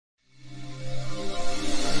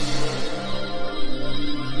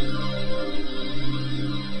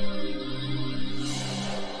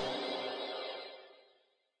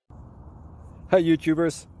Hey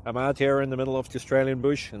YouTubers, I'm out here in the middle of the Australian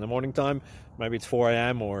bush in the morning time. Maybe it's 4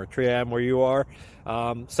 a.m. or 3 a.m. where you are.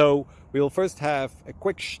 So we'll first have a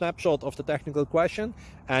quick snapshot of the technical question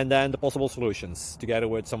and then the possible solutions, together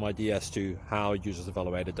with some ideas to how users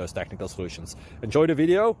evaluated those technical solutions. Enjoy the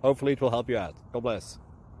video, hopefully it will help you out. God bless.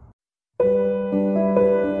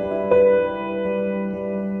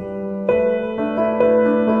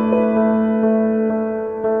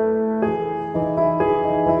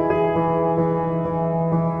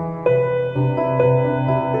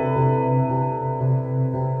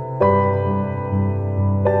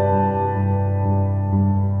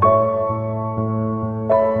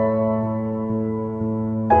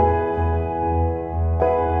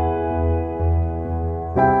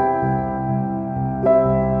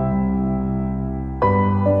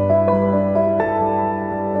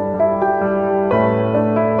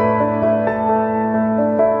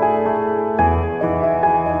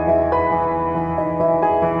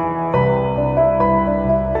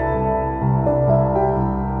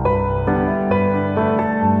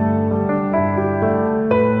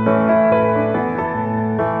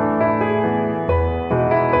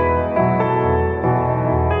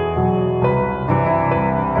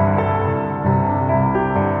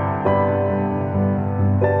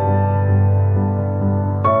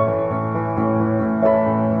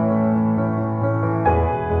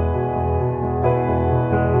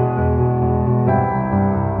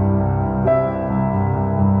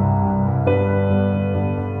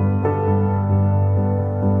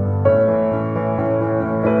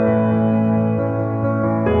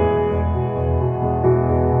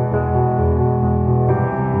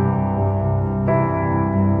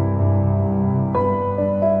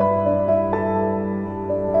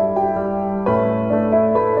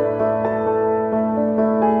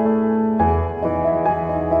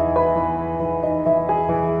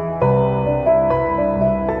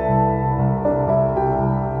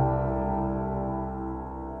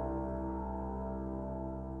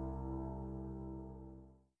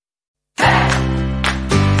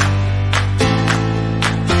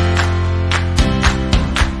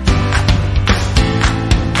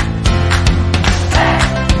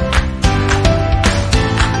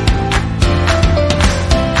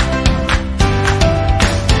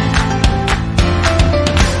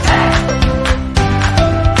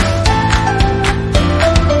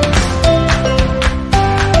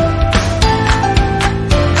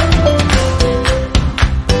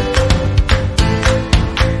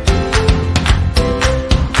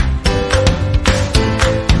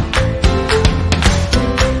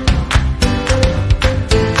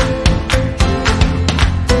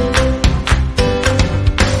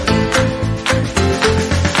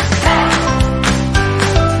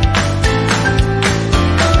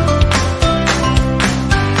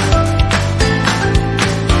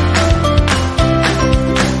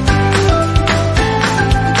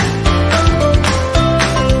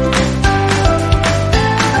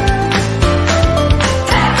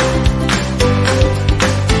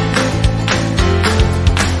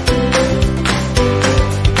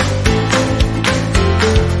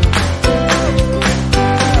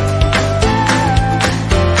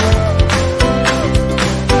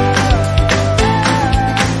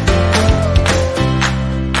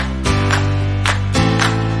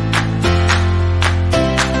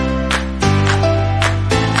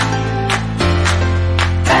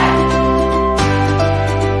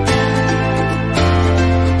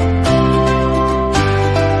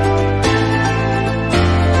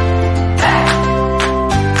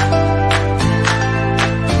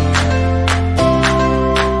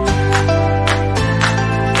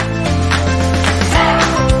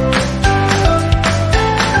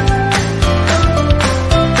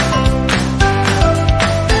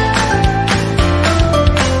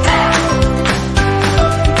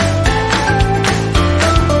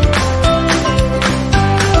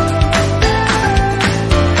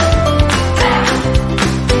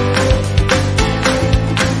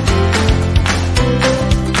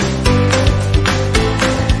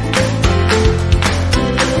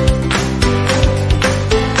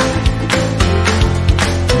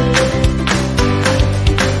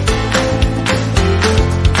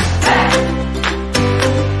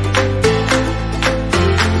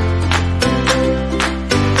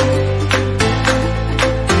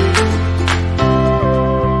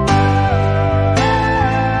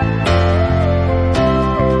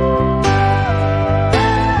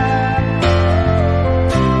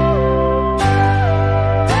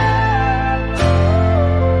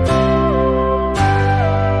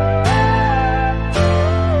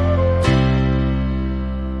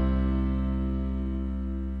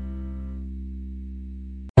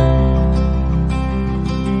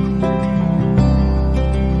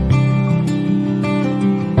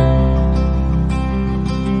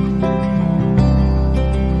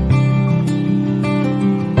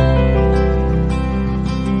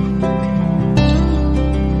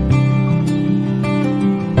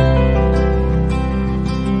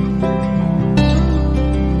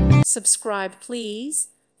 Subscribe, please.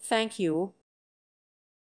 Thank you.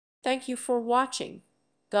 Thank you for watching.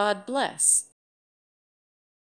 God bless.